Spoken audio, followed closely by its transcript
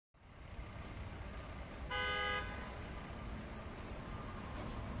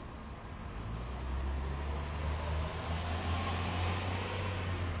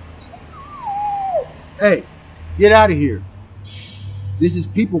Hey, get out of here. This is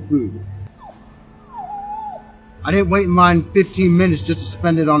people food. I didn't wait in line 15 minutes just to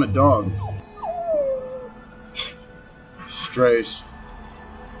spend it on a dog. Strays.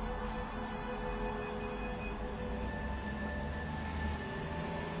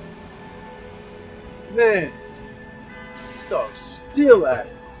 Man, this dog's still at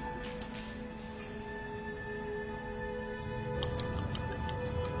it.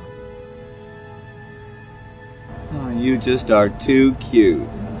 Oh, you just are too cute.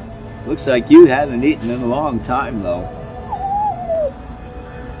 Looks like you haven't eaten in a long time, though.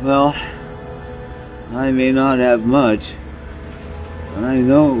 Well, I may not have much, but I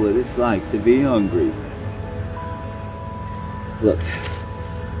know what it's like to be hungry. Look,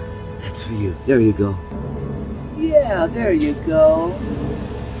 that's for you. There you go. Yeah, there you go.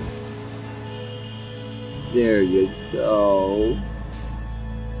 There you go.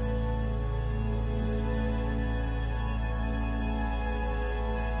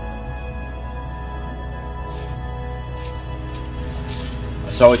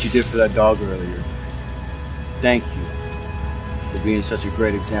 I saw what you did for that dog earlier. Thank you for being such a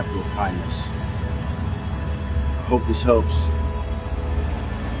great example of kindness. I hope this helps.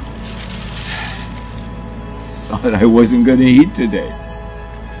 Thought I wasn't gonna eat today.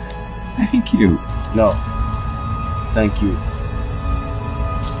 Thank you. No, thank you.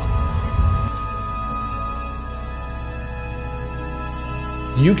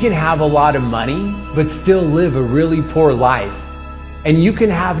 You can have a lot of money, but still live a really poor life. And you can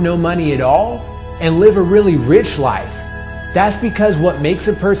have no money at all and live a really rich life. That's because what makes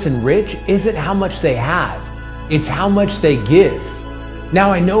a person rich isn't how much they have, it's how much they give.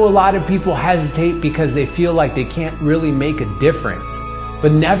 Now, I know a lot of people hesitate because they feel like they can't really make a difference.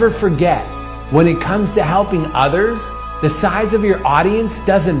 But never forget, when it comes to helping others, the size of your audience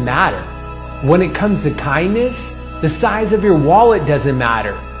doesn't matter. When it comes to kindness, the size of your wallet doesn't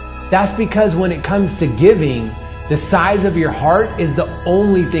matter. That's because when it comes to giving, the size of your heart is the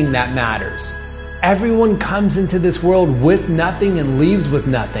only thing that matters. Everyone comes into this world with nothing and leaves with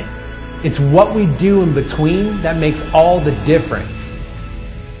nothing. It's what we do in between that makes all the difference.